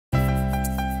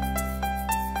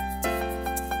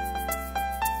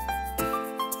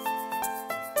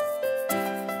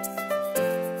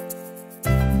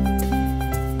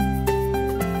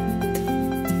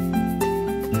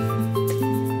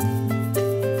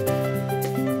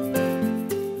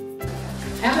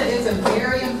is a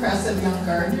very impressive young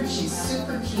gardener. She's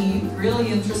super keen, really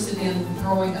interested in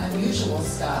growing unusual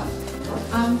stuff.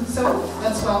 So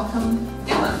let's welcome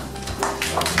Emma.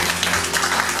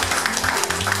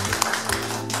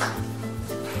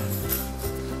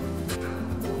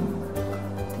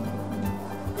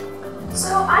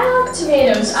 So I love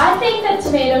tomatoes. I think that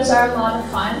tomatoes are a lot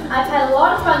of fun. I've had a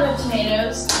lot of fun with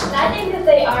tomatoes, and I think that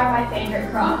they are my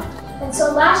favorite crop. And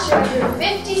so last year I grew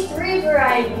 53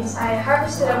 varieties. I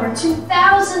harvested over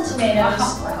 2,000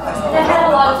 tomatoes, and I had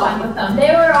a lot of fun with them. They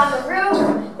were on the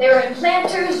roof, they were in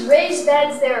planters, raised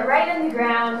beds, they were right in the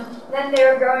ground, and then they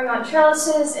were growing on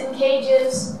trellises and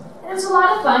cages. And it was a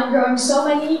lot of fun growing so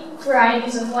many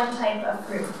varieties of one type of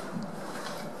fruit.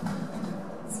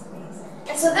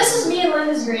 And so this is me in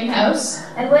Linda's greenhouse,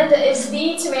 and Linda is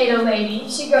the tomato lady.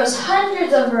 She grows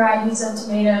hundreds of varieties of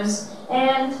tomatoes,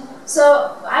 and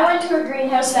so I went to her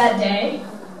greenhouse that day,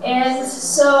 and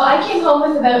so I came home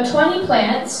with about 20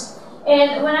 plants,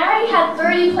 and when I already had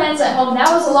 30 plants at home, that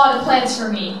was a lot of plants for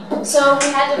me. So we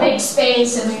had to make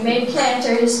space, and we made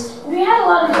planters, and we had a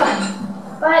lot of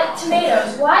fun. But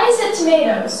tomatoes, why is it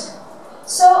tomatoes?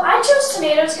 So I chose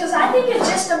tomatoes because I think it's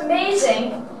just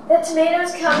amazing that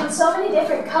tomatoes come in so many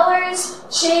different colors,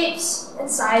 shapes, and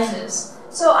sizes.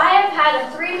 So I have had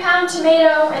a 3-pound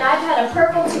tomato, and I've had a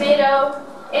purple tomato,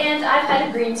 and I've had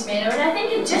a green tomato, and I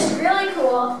think it's just really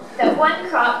cool that one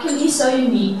crop can be so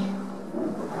unique.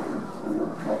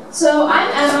 So I'm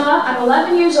Emma, I'm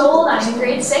 11 years old, I'm in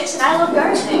grade 6, and I love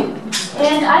gardening.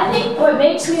 And I think what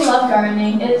makes me love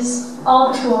gardening is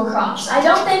all the cool crops. I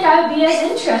don't think I would be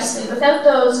as interested without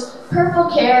those purple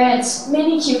carrots,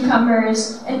 mini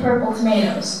cucumbers, and purple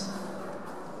tomatoes.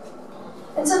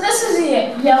 And so this is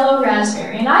a yellow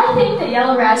raspberry, and I think that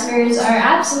yellow raspberries are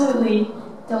absolutely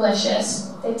delicious.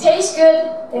 They taste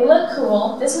good, they look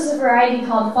cool. This is a variety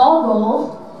called Fall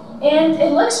Gold, and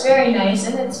it looks very nice,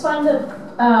 and it's fun to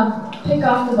pick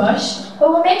off the bush.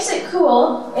 But what makes it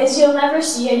cool is you'll never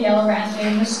see a yellow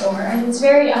raspberry in the store, and it's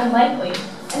very unlikely.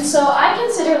 And so I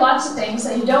consider lots of things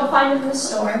that you don't find in the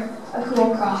store a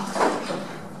cool crop.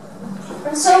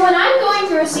 And so when I'm going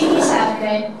through a seedy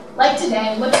Saturday, like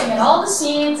today, looking at all the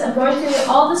seeds, I'm going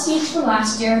through all the seeds from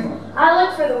last year, I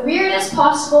look for the weirdest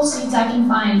possible seeds I can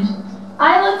find.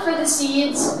 I look for the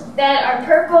seeds that are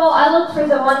purple, I look for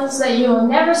the ones that you will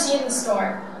never see in the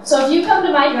store. So if you come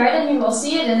to my garden, you will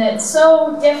see it, and it's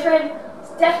so different,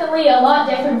 definitely a lot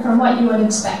different from what you would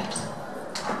expect.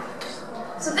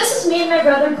 So this is me and my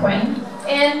brother Quinn,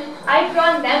 and I've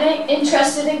drawn them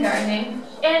interested in gardening,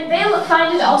 and they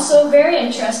find it also very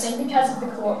interesting because of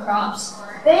the cool crops.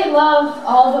 They love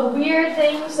all the weird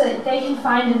things that they can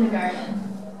find in the garden.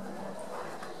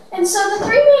 And so the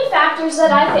 3 main factors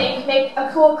that I think make a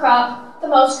cool crop the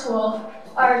most cool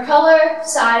are color,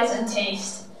 size, and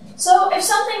taste. So if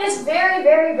something is very,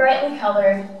 very brightly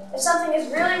colored, if something is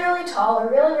really, really tall or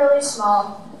really, really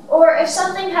small, or if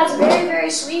something has a very,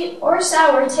 very sweet or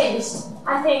sour taste,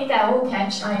 I think that will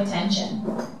catch my attention.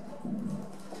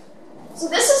 So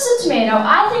this is a tomato.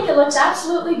 I think it looks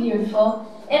absolutely beautiful,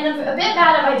 and a bit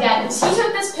mad at my dad because he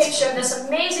took this picture of this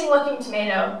amazing looking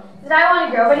tomato that I want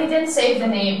to grow, but he didn't save the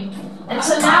name. And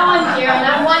so now I'm here and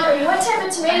I'm wondering, what type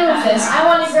of tomato is this? I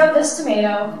want to grow this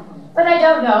tomato, but I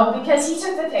don't know because he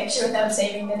took the picture without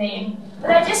saving the name. But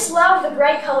I just love the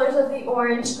bright colors of the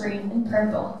orange, green, and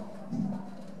purple.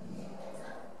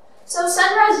 So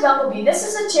Sunrise Bumblebee, this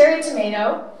is a cherry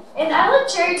tomato, and I like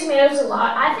cherry tomatoes a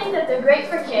lot. I think that they're great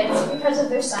for kids because of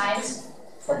their size.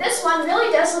 But this one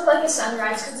really does look like a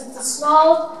sunrise because it's a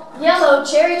small yellow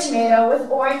cherry tomato with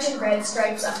orange and red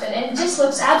stripes up it, and it just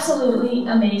looks absolutely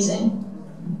amazing.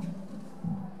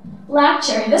 Black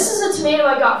cherry, this is a tomato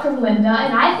I got from Linda,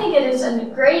 and I think it is a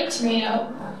great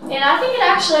tomato. And I think it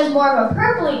actually has more of a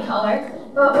purpley color,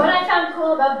 but what I found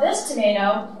cool about this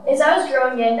tomato is I was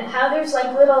growing in how there's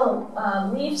like little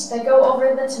leaves that go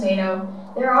over the tomato.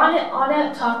 They're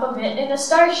on top of it in a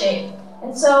star shape.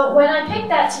 And so when I picked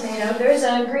that tomato, there's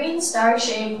a green star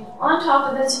shape on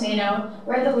top of the tomato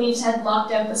where the leaves had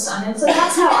blocked out the sun. And so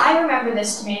that's how I remember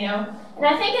this tomato. And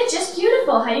I think it's just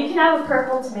beautiful how you can have a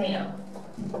purple tomato.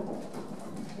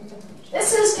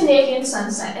 This is Canadian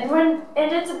Sunset, and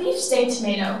it's a beefsteak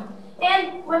tomato.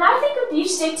 And when I think of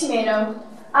beefsteak tomato,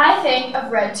 I think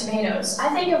of red tomatoes. I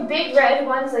think of big red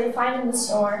ones that you find in the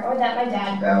store or that my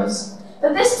dad grows.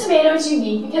 But this tomato is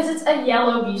unique because it's a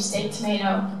yellow beefsteak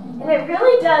tomato. And it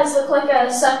really does look like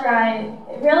a sunrise.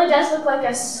 It really does look like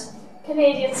a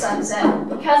Canadian sunset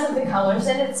because of the colors.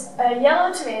 And it's a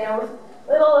yellow tomato with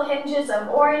little hinges of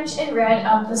orange and red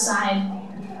up the side.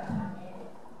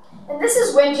 And this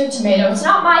is winter tomato. It's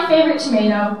not my favorite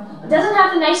tomato. It doesn't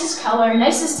have the nicest color,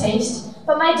 nicest taste,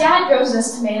 But my dad grows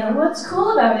this tomato, and what's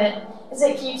cool about it is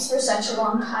it keeps for such a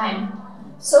long time.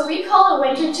 So we call it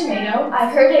winter tomato.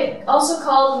 I've heard it also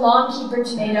called long keeper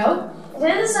tomato.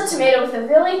 It is a tomato with a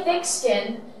really thick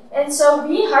skin, and so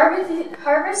we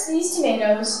harvest these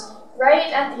tomatoes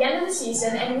right at the end of the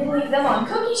season, and we leave them on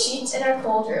cookie sheets in our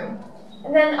cold room.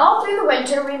 And then all through the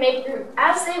winter,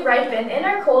 as they ripen in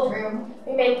our cold room,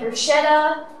 we make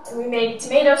bruschetta and we make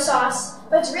tomato sauce.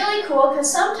 But it's really cool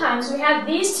because sometimes we have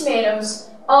these tomatoes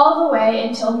all the way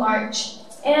until March.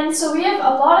 And so we have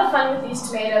a lot of fun with these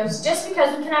tomatoes just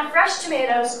because we can have fresh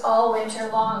tomatoes all winter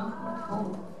long.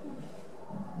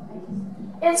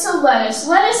 And so lettuce.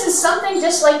 Lettuce is something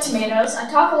just like tomatoes. I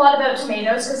talk a lot about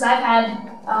tomatoes because I've had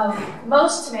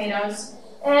most tomatoes.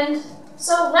 And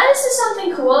so lettuce is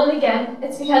something cool, and again,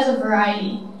 it's because of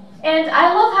variety. And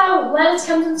I love how lettuce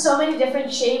comes in so many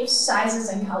different shapes, sizes,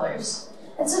 and colors.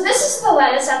 And so this is the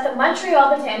lettuce at the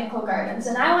Montreal Botanical Gardens,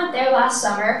 and I went there last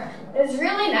summer. It was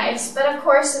really nice, but of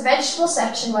course the vegetable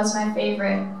section was my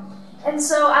favorite. And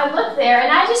so I looked there,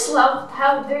 and I just love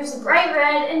how there's bright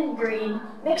red and green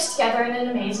mixed together in an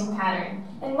amazing pattern.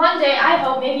 And one day, I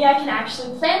hope maybe I can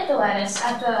actually plant the lettuce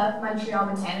at the Montreal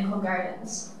Botanical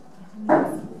Gardens.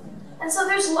 And so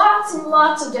there's lots and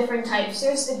lots of different types.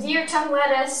 There's the deer tongue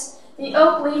lettuce, the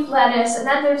oak leaf lettuce, and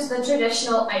then there's the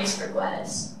traditional iceberg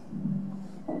lettuce.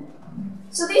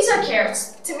 So these are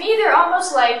carrots. To me, they're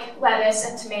almost like lettuce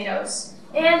and tomatoes.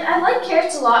 And I like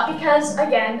carrots a lot because,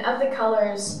 again, of the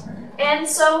colors. And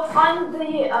so on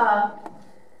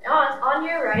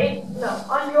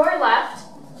your left,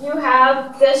 you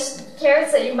have this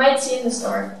carrots that you might see in the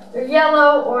store. They're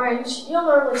yellow, orange, you'll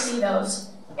normally see those.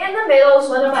 In the middle is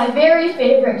one of my very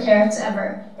favorite carrots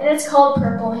ever, and it's called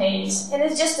Purple Haze. And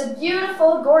it's just a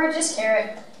beautiful, gorgeous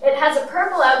carrot. It has a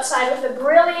purple outside with a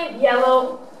brilliant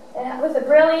yellow, with a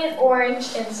brilliant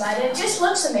orange inside. And it just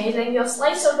looks amazing. You'll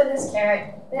slice open this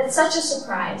carrot, and it's such a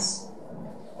surprise.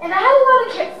 And I had a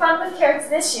lot of fun with carrots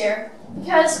this year,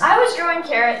 because I was growing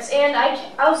carrots, and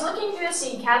I was looking through the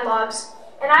seed catalogs,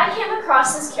 and I came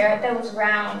across this carrot that was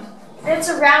round. And it's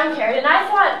a round carrot, and I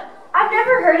thought, I've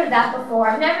never heard of that before.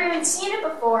 I've never even seen it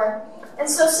before. And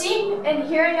so seeing and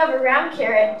hearing of a round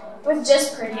carrot was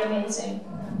just pretty amazing.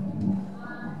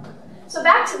 So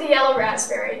back to the yellow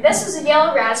raspberry. This is a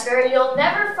yellow raspberry. You'll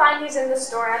never find these in the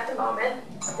store at the moment.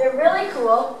 They're really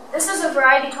cool. This is a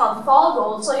variety called Fall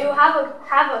Gold. So you'll have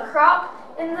a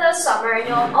crop in the summer, and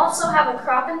you'll also have a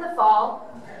crop in the fall.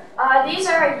 These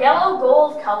are a yellow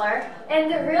gold color, and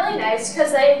they're really nice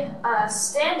because they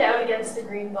stand out against the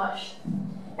green bush.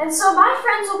 And so my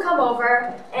friends will come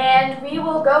over, and we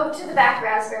will go to the back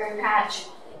raspberry patch,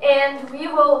 and we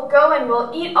will go and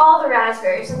we'll eat all the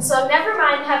raspberries. And so never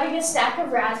mind having a stack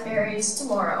of raspberries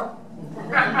tomorrow.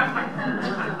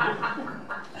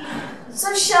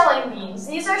 So shelling beans.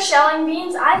 These are shelling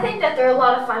beans. I think that they're a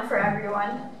lot of fun for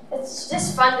everyone. It's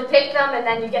just fun to pick them, and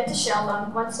then you get to shell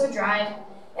them once they're dried.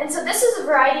 And so this is a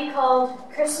variety called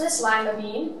Christmas lima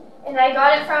bean. And I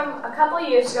got it from a couple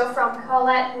years ago from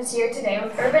Colette, who's here today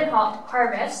with Urban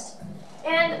Harvest.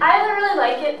 And I really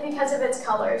like it because of its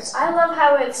colors. I love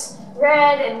how it's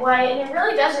red and white, and it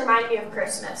really does remind me of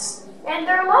Christmas. And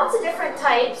there are lots of different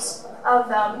types of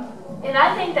them. And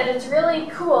I think that it's really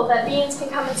cool that beans can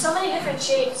come in so many different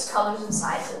shapes, colors, and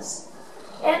sizes.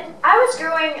 And I was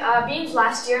growing beans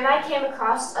last year, and I came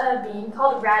across a bean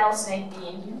called rattlesnake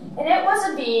bean. And it was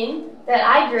a bean that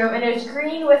I grew, and it was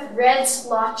green with red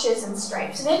splotches and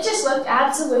stripes. And it just looked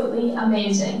absolutely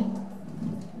amazing.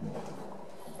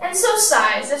 And so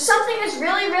size. If something is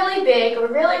really, really big or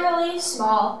really, really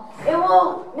small, it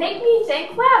will make me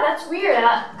think, wow, that's weird,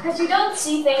 because you don't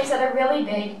see things that are really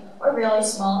big or really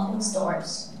small in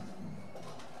stores.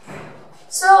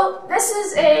 So this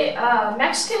is a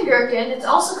Mexican gherkin. It's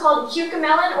also called a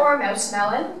cucamelon or a mouse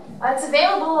melon. It's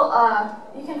available,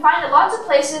 you can find it lots of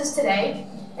places today.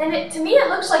 And to me, it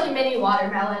looks like a mini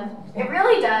watermelon. It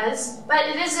really does, but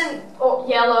it isn't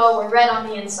yellow or red on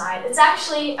the inside. It's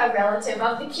actually a relative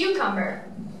of the cucumber.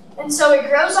 And so it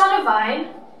grows on a vine,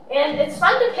 and it's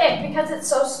fun to pick because it's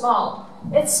so small.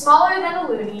 It's smaller than a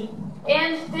loonie,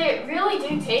 and they really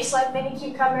do taste like mini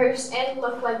cucumbers and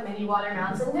look like mini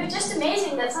watermelons. And they're just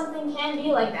amazing that something can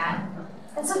be like that.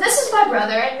 And so this is my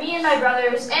brother, and me and my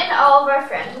brothers and all of our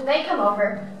friends, when they come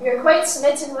over, we are quite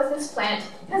smitten with this plant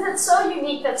because it's so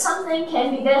unique that something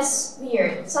can be this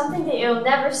weird, something that you'll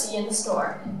never see in the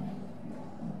store.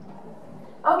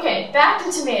 Okay, back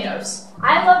to tomatoes.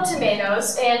 I love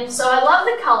tomatoes, and so I love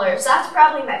the colors. That's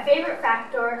probably my favorite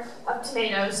factor of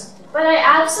tomatoes, but I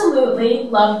absolutely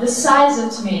love the size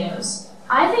of tomatoes.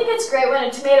 I think it's great when a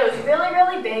tomato is really,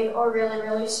 really big or really,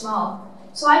 really small.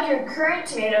 So I grew currant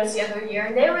tomatoes the other year,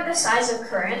 and they were the size of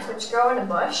currants, which grow in a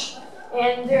bush,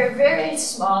 and they're very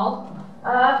small.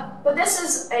 But this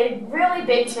is a really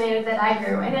big tomato that I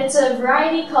grew, and it's a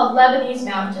variety called Lebanese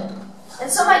Mountain. And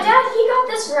so my dad, he got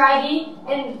this variety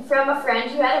from a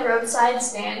friend who had a roadside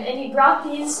stand, and he brought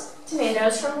these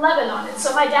tomatoes from Lebanon. And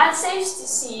so my dad saved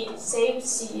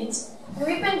seeds, and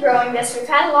we've been growing this. We've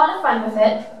had a lot of fun with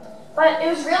it, but it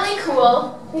was really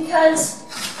cool because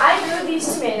I grew these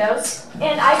tomatoes,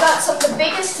 and I got some of the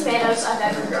biggest tomatoes I've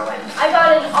ever grown. I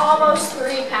got an almost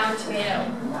 3-pound tomato,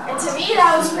 and to me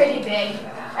that was pretty big,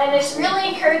 and it's really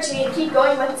encouraged me to keep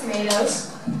going with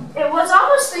tomatoes. It was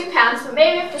almost 3 pounds, but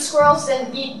maybe if the squirrels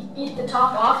didn't eat the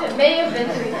top off, it may have been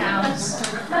 3 pounds.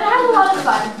 But I had a lot of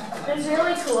fun. It was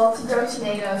really cool to grow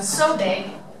tomatoes, so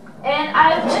big. And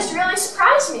it just really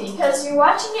surprised me, because you're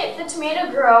watching the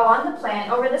tomato grow on the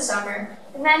plant over the summer,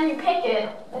 and then you pick it,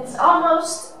 it's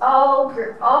almost all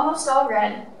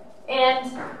red.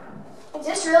 And it's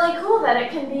just really cool that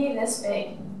it can be this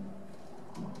big.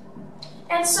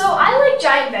 And so I like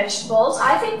giant vegetables.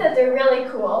 I think that they're really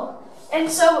cool. And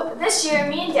so this year,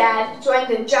 me and Dad joined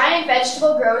the Giant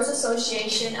Vegetable Growers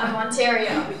Association of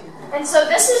Ontario. And so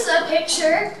this is a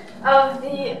picture of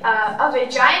a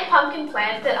giant pumpkin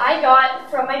plant that I got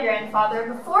from my grandfather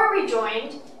before we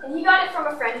joined, and he got it from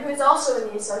a friend who is also in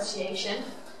the association.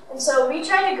 And so we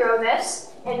tried to grow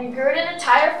this, and we grew it in a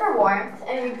tire for warmth,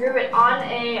 and we grew it on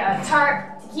a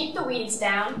tarp to keep the weeds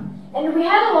down, and we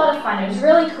had a lot of fun. It was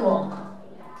really cool.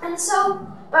 And so,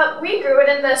 but we grew it,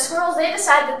 and the squirrels, they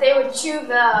decided that they would chew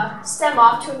the stem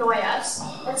off to annoy us.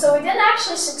 And so we didn't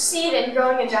actually succeed in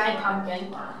growing a giant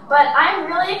pumpkin. But I'm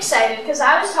really excited because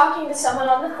I was talking to someone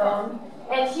on the phone,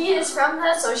 and he is from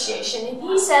the association, and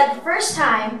he said the first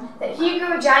time that he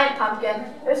grew a giant pumpkin,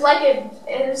 it was like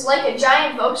a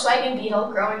giant Volkswagen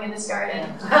Beetle growing in his garden.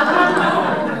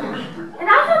 And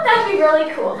I thought that'd be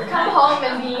really cool to come home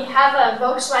and have a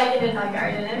Volkswagen in my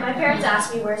garden. And my parents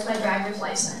asked me, where's my driver's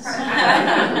license?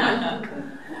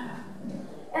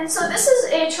 And so this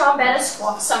is a trombetta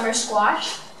summer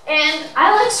squash. And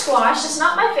I like squash. It's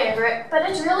not my favorite, but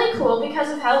it's really cool because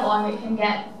of how long it can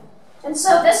get. And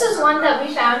so this is one that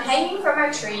we found hanging from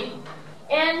our tree.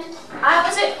 And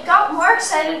I got more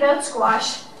excited about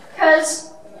squash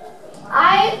because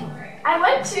I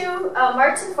went to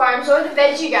Martin Farms, or the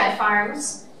Veggie Guy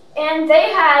Farms, and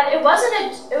they had, it wasn't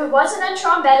a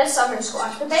trombetta summer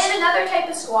squash, but they had another type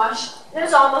of squash that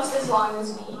was almost as long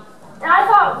as me. And I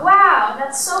thought, wow,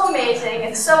 that's so amazing,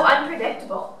 it's so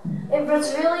unpredictable. It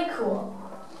was really cool.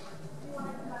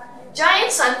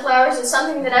 Giant sunflowers is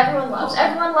something that everyone loves.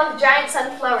 Everyone loves giant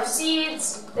sunflower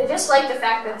seeds. They just like the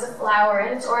fact that it's a flower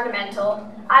and it's ornamental.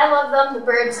 I love them, the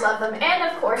birds love them, and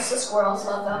of course the squirrels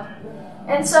love them.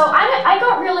 And so I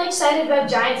got really excited about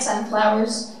giant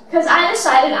sunflowers because I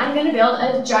decided I'm going to build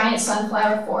a giant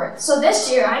sunflower fort. So this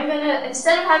year I'm going to,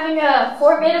 instead of having a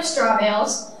fort made of straw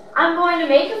bales, I'm going to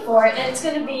make a fort, and it's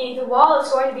going to be, the wall is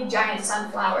going to be giant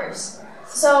sunflowers.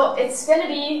 So it's going to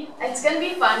be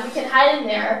fun. We can hide in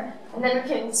there, and then we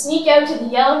can sneak out to the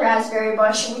yellow raspberry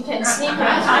bush, and we can sneak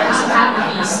raspberries and have a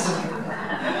feast.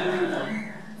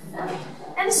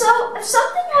 And so if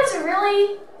something has a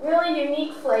really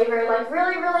unique flavor, like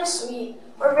really sweet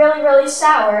or really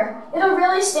sour, it'll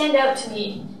really stand out to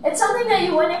me. It's something that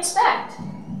you wouldn't expect.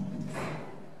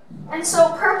 And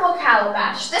so purple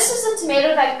calabash. This is a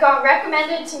tomato that got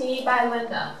recommended to me by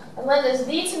Linda. And Linda's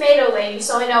the tomato lady,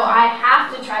 so I know I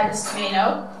have to try this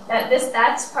tomato.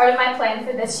 That's part of my plan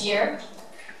for this year.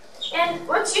 And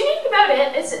what's unique about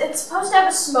it is it's supposed to have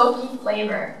a smoky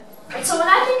flavor. And so when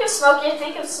I think of smoky, I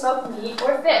think of smoked meat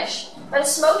or fish. But a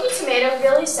smoky tomato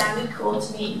really sounded cool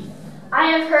to me. I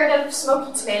have heard of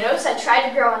smoky tomatoes. I tried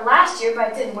to grow one last year,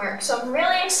 but it didn't work. So I'm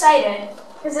really excited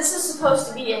because this is supposed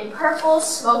to be a purple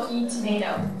smoky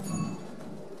tomato.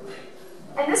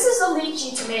 And this is a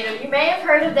lychee tomato. You may have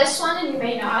heard of this one and you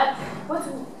may not.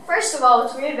 First of all,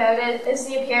 what's weird about it is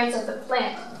the appearance of the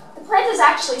plant. The plant is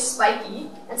actually spiky,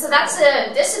 and so that's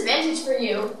a disadvantage for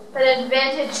you, but an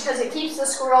advantage because it keeps the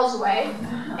squirrels away.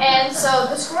 And so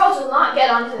the squirrels will not get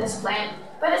onto this plant,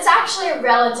 but it's actually a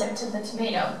relative to the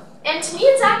tomato. And to me,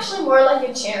 it's actually more like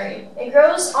a cherry. It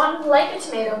grows on like a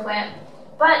tomato plant,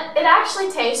 but it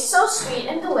actually tastes so sweet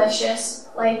and delicious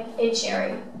like a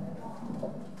cherry.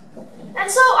 And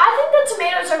so I think the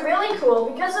tomatoes are really cool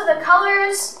because of the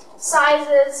colors,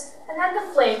 sizes, and then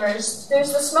the flavors.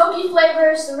 There's the smoky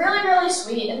flavors, the really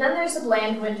sweet, and then there's the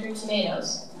bland winter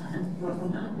tomatoes.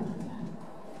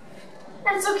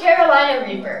 And so Carolina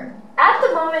Reaper. At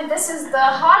the moment, this is the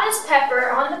hottest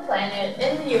pepper on the planet,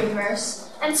 in the universe.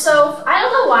 And so, I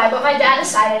don't know why, but my dad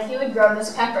decided he would grow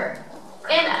this pepper.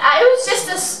 And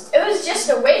it was just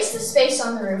a waste of space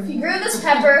on the roof. He grew this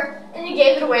pepper and he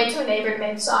gave it away to a neighbor to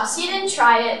make sauce. He didn't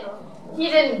try it. He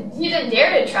didn't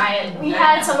dare to try it. We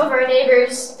had some of our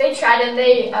neighbors, they tried it,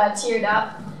 they teared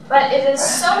up. But it is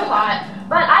so hot.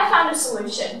 But I found a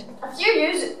solution. A few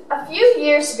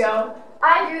years ago,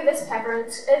 I grew this pepper, and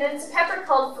it's a pepper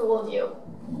called Fooled You.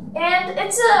 And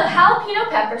it's a jalapeno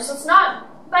pepper, so it's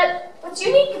not, but what's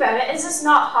unique about it is it's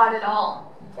not hot at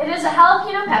all. It is a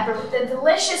jalapeno pepper with a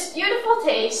delicious, beautiful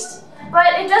taste,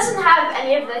 but it doesn't have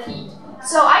any of the heat.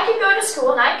 So I could go to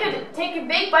school and I could take a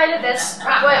big bite of this,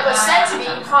 what was said to be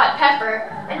hot pepper,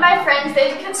 and my friends,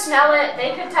 they could smell it,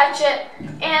 they could touch it,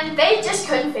 and they just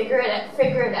couldn't figure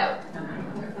it out.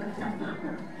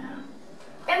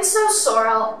 And so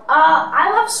sorrel,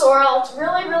 I love sorrel. It's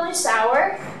really, really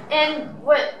sour, and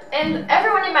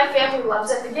everyone in my family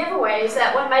loves it. The giveaway is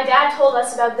that when my dad told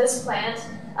us about this plant,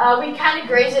 we kind of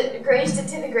grazed it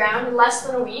to the ground in less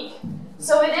than a week.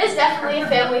 So it is definitely a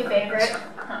family favorite,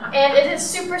 and it is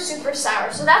super, super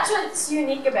sour. So that's what's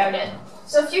unique about it.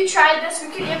 So if you tried this, we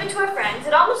could give it to our friends.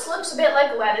 It almost looks a bit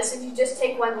like lettuce if you just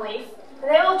take one leaf,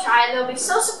 and they will try it and they'll be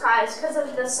so surprised because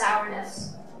of the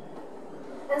sourness.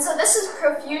 And so this is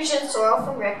Profusion sorrel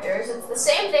from Richter's. It's the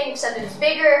same thing except it's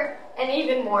bigger and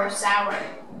even more sour.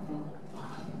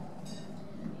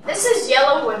 This is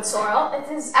yellow wood sorrel. It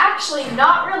is actually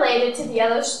not related to the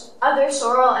other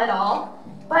sorrel at all,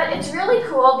 but it's really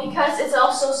cool because it's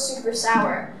also super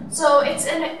sour. So it's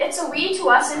a weed to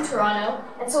us in Toronto,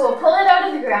 and so we'll pull it out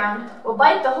of the ground, we'll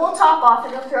bite the whole top off,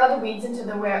 and we'll throw the weeds into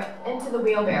the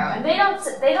wheelbarrow. And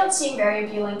they don't seem very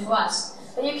appealing to us.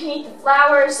 But you can eat the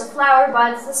flowers, the flower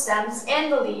buds, the stems, and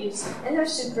the leaves, and they're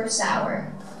super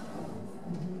sour.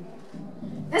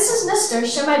 This is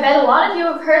nasturtium. I bet a lot of you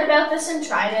have heard about this and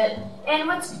tried it. And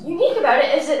what's unique about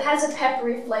it is it has a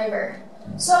peppery flavor.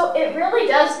 So it really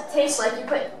does taste like you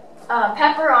put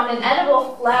pepper on an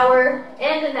edible flower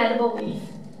and an edible leaf.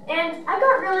 And I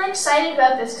got really excited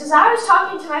about this because I was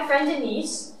talking to my friend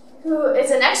Denise, who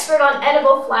is an expert on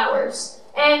edible flowers.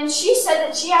 And she said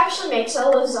that she actually makes a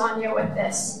lasagna with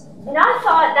this. And I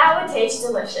thought that would taste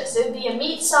delicious. It would be a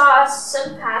meat sauce,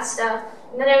 some pasta,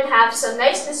 and then it would have some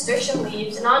nice nasturtium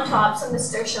leaves, and on top some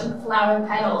nasturtium flower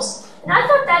petals. And I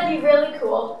thought that'd be really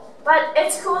cool. But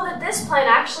it's cool that this plant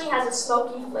actually has a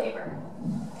smoky flavor.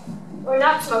 Or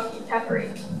not smoky,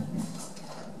 peppery.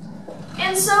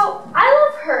 And so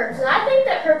I love herbs, and I think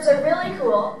that herbs are really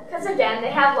cool because, again,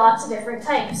 they have lots of different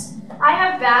types. I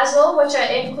have basil, which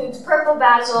includes purple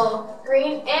basil,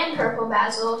 green and purple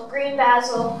basil, green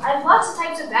basil. I have lots of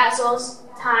types of basils,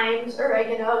 thymes,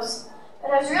 oreganos.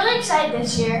 But I was really excited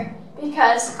this year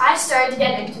because I started to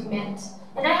get into mint.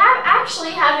 And I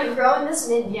haven't grown this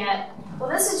mint yet. Well,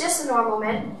 this is just a normal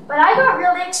mint, but I got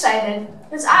really excited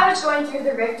because I was going through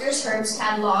the Richter's Herbs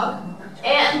catalog,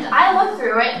 and I looked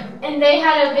through it, and they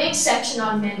had a big section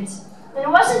on mint. And it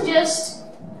wasn't just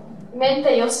mint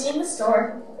that you'll see in the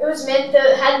store. It was mint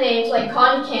that had names like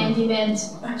cotton candy mint,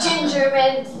 ginger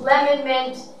mint, lemon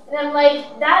mint, and I'm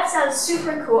like, that sounds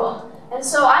super cool. And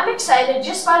so I'm excited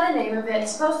just by the name of it.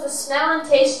 It's supposed to smell and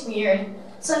taste weird.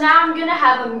 So now I'm gonna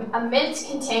have a mint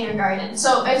container garden.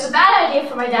 So it's a bad idea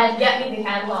for my dad to get me the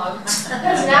catalog,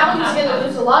 because now he's gonna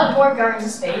lose a lot more garden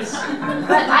space.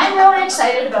 But I'm really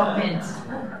excited about mint.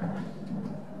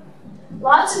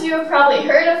 Lots of you have probably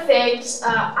heard of figs.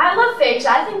 I love figs.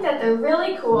 I think that they're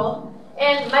really cool.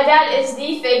 And my dad is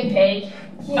the fig pig.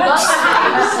 He loves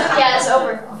figs. He has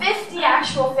over 50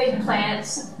 actual fig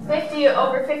plants,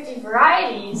 over 50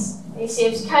 varieties. He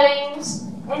saves cuttings,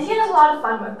 and he has a lot of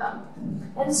fun with them.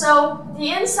 And so the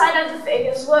inside of the fig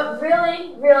is what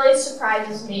really, really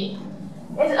surprises me.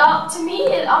 To me,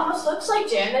 it almost looks like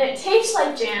jam, and it tastes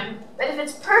like jam. But if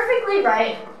it's perfectly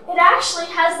right, it actually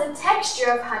has the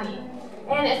texture of honey.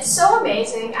 And it's so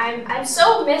amazing. I'm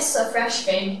so miss a fresh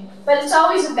fig. But it's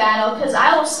always a battle because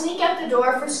I will sneak out the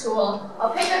door for school.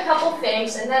 I'll pick a couple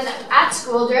figs, and then at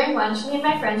school during lunch, me and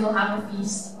my friends will have a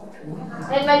feast.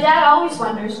 And my dad always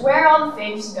wonders where all the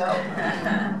figs go.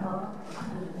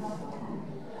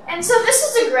 And so this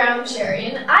is a ground cherry,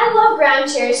 and I love ground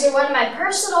cherries. They're one of my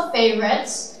personal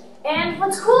favorites. And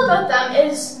what's cool about them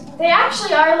is they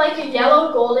actually are like a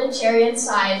yellow golden cherry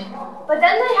inside, but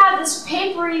then they have this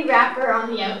papery wrapper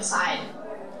on the outside.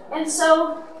 And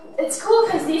so it's cool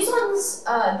because these ones,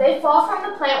 they fall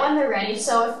from the plant when they're ready.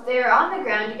 So if they're on the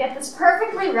ground, you get this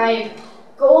perfectly ripe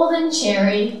golden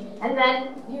cherry, and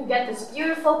then you get this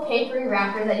beautiful papery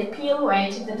wrapper that you peel away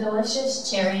to the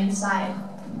delicious cherry inside.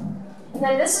 And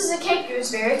then this is a Cape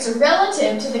gooseberry. It's a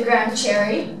relative to the ground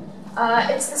cherry.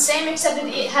 It's the same except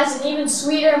it has an even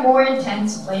sweeter, more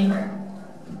intense flavor.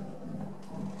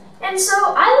 And And so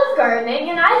I love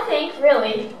gardening, and I think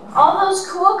really all those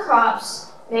cool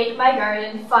crops make my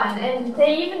garden fun, and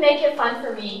they even make it fun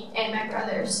for me and my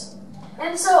brothers.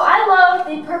 And so I love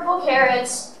the purple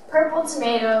carrots, purple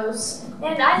tomatoes,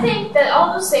 and I think that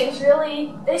all those things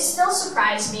really, they still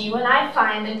surprise me when I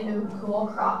find a new cool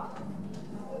crop.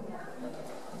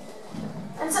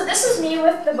 And so this is me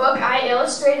with the book I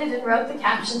illustrated and wrote the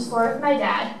captions for with my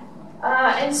dad.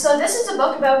 And so this is a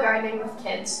book about gardening with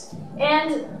kids.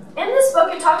 And in this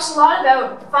book, it talks a lot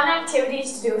about fun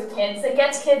activities to do with kids that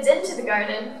gets kids into the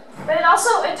garden, but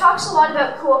it talks a lot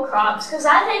about cool crops, because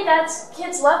I think that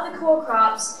kids love the cool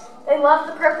crops. They love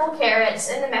the purple carrots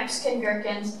and the Mexican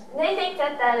gherkins, and they think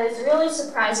that that is really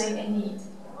surprising and neat.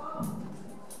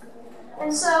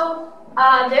 And so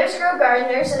there's Grow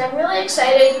Gardeners, and I'm really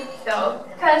excited though,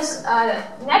 because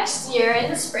next year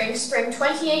in the spring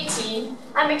 2018,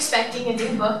 I'm expecting a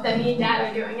new book that me and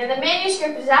Dad are doing. And the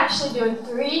manuscript is actually doing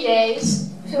 3 days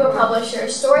to a publisher,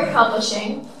 Story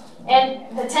Publishing,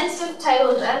 and the tentative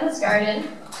title is Endless Garden.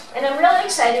 And I'm really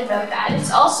excited about that.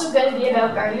 It's also going to be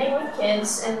about gardening with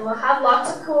kids, and we'll have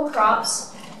lots of cool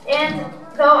crops. And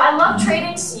though I love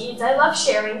trading seeds, I love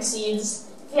sharing seeds.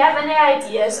 If you have any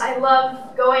ideas, I love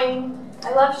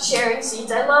sharing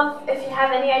seeds. I love if you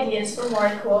have any ideas for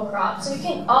more cool crops. So you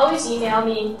can always email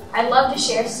me. I'd love to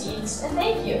share seeds. And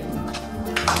thank you.